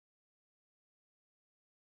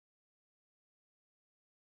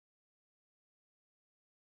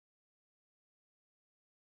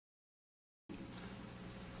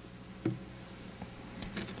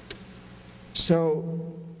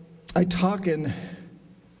So I talk in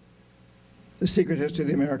The Secret History of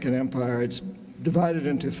the American Empire. It's divided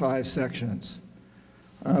into 5 sections.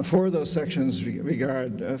 4 of those sections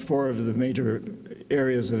regard 4 of the major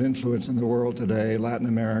areas of influence in the world today: Latin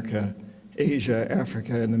America, Asia,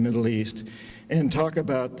 Africa, and the Middle East, and talk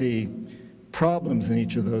about the problems in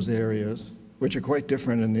each of those areas, which are quite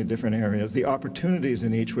different in the different areas, the opportunities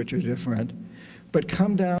in each which are different, but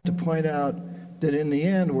come down to point out that in the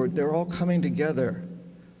end, they're all coming together.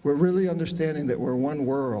 We're really understanding that we're one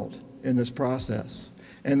world in this process.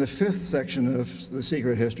 And the 5th section of The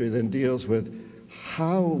Secret History then deals with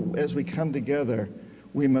how, as we come together,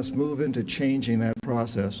 we must move into changing that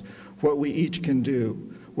process, what we each can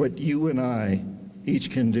do, what you and I each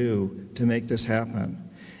can do to make this happen.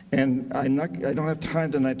 And I don't have time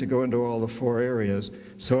tonight to go into all the 4 areas,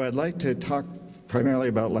 so I'd like to talk primarily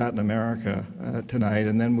about Latin America tonight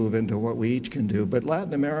and then move into what we each can do. But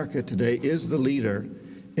Latin America today is the leader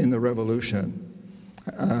in the revolution.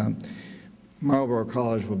 Marlborough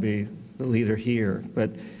College will be the leader here, but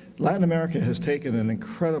Latin America has taken an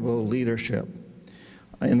incredible leadership.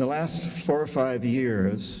 In the last 4 or 5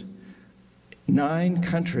 years, 9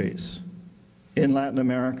 countries in Latin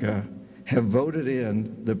America have voted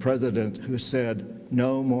in the president who said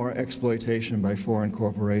no more exploitation by foreign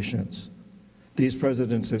corporations. These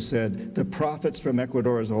presidents have said the profits from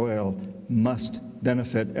Ecuador's oil must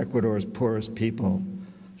benefit Ecuador's poorest people.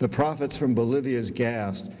 The profits from Bolivia's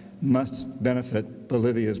gas must benefit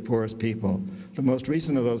Bolivia's poorest people. The most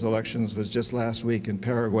recent of those elections was just last week in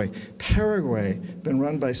Paraguay. Paraguay, been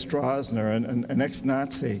run by Stroessner, an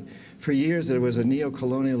ex-Nazi. For years it was a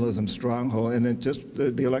neo-colonialism stronghold, and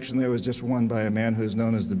the election there was just won by a man who's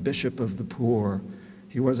known as the Bishop of the Poor.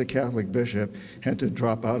 He was a Catholic bishop, had to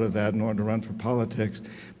drop out of that in order to run for politics,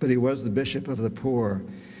 but he was the Bishop of the Poor.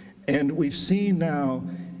 And we've seen now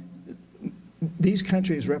these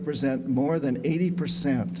countries represent more than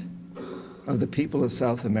 80% of the people of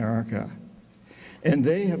South America. And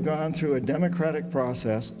they have gone through a democratic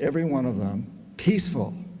process, every one of them,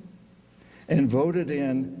 peaceful, and voted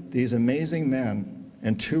in these amazing men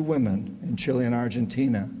and 2 women in Chile and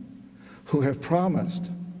Argentina who have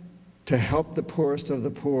promised to help the poorest of the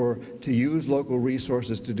poor, to use local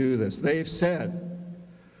resources to do this. They've said,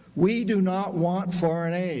 we do not want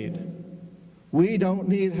foreign aid. We don't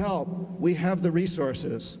need help. We have the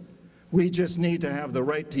resources. We just need to have the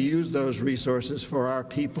right to use those resources for our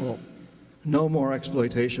people. No more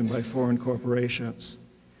exploitation by foreign corporations.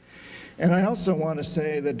 And I also want to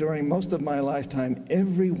say that during most of my lifetime,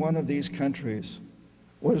 every one of these countries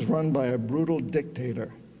was run by a brutal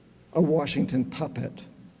dictator, a Washington puppet.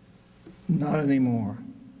 Not anymore.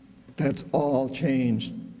 That's all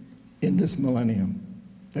changed in this millennium.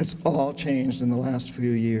 That's all changed in the last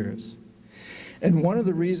few years. And one of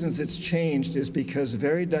the reasons it's changed is because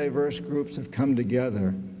very diverse groups have come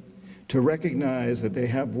together to recognize that they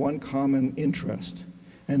have one common interest,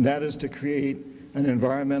 and that is to create an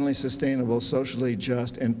environmentally sustainable, socially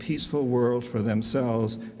just, and peaceful world for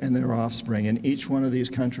themselves and their offspring in each one of these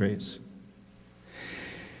countries.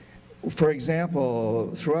 For example,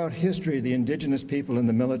 throughout history, the indigenous people in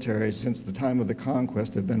the military since the time of the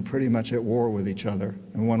conquest have been pretty much at war with each other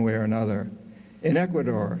in one way or another. In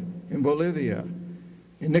Ecuador, in Bolivia,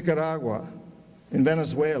 in Nicaragua, in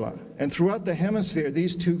Venezuela, and throughout the hemisphere,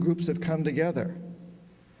 these 2 groups have come together.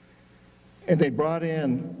 And they brought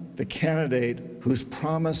in the candidate who's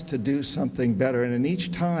promised to do something better. And in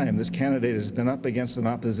each time, this candidate has been up against an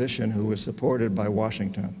opposition who was supported by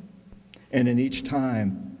Washington. And in each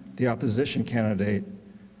time, the opposition candidate,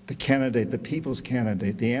 the people's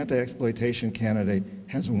candidate, the anti-exploitation candidate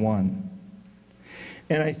has won.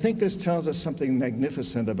 And I think this tells us something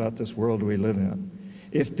magnificent about this world we live in.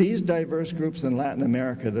 If these diverse groups in Latin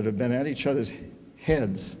America that have been at each other's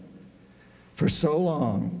heads for so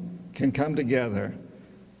long can come together,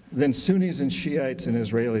 then Sunnis and Shiites and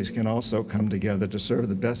Israelis can also come together to serve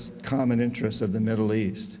the best common interests of the Middle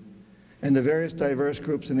East. And the various diverse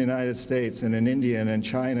groups in the United States and in India and in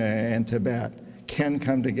China and Tibet can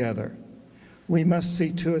come together. We must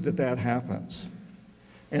see to it that that happens.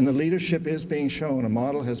 And the leadership is being shown. A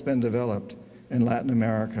model has been developed in Latin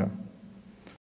America.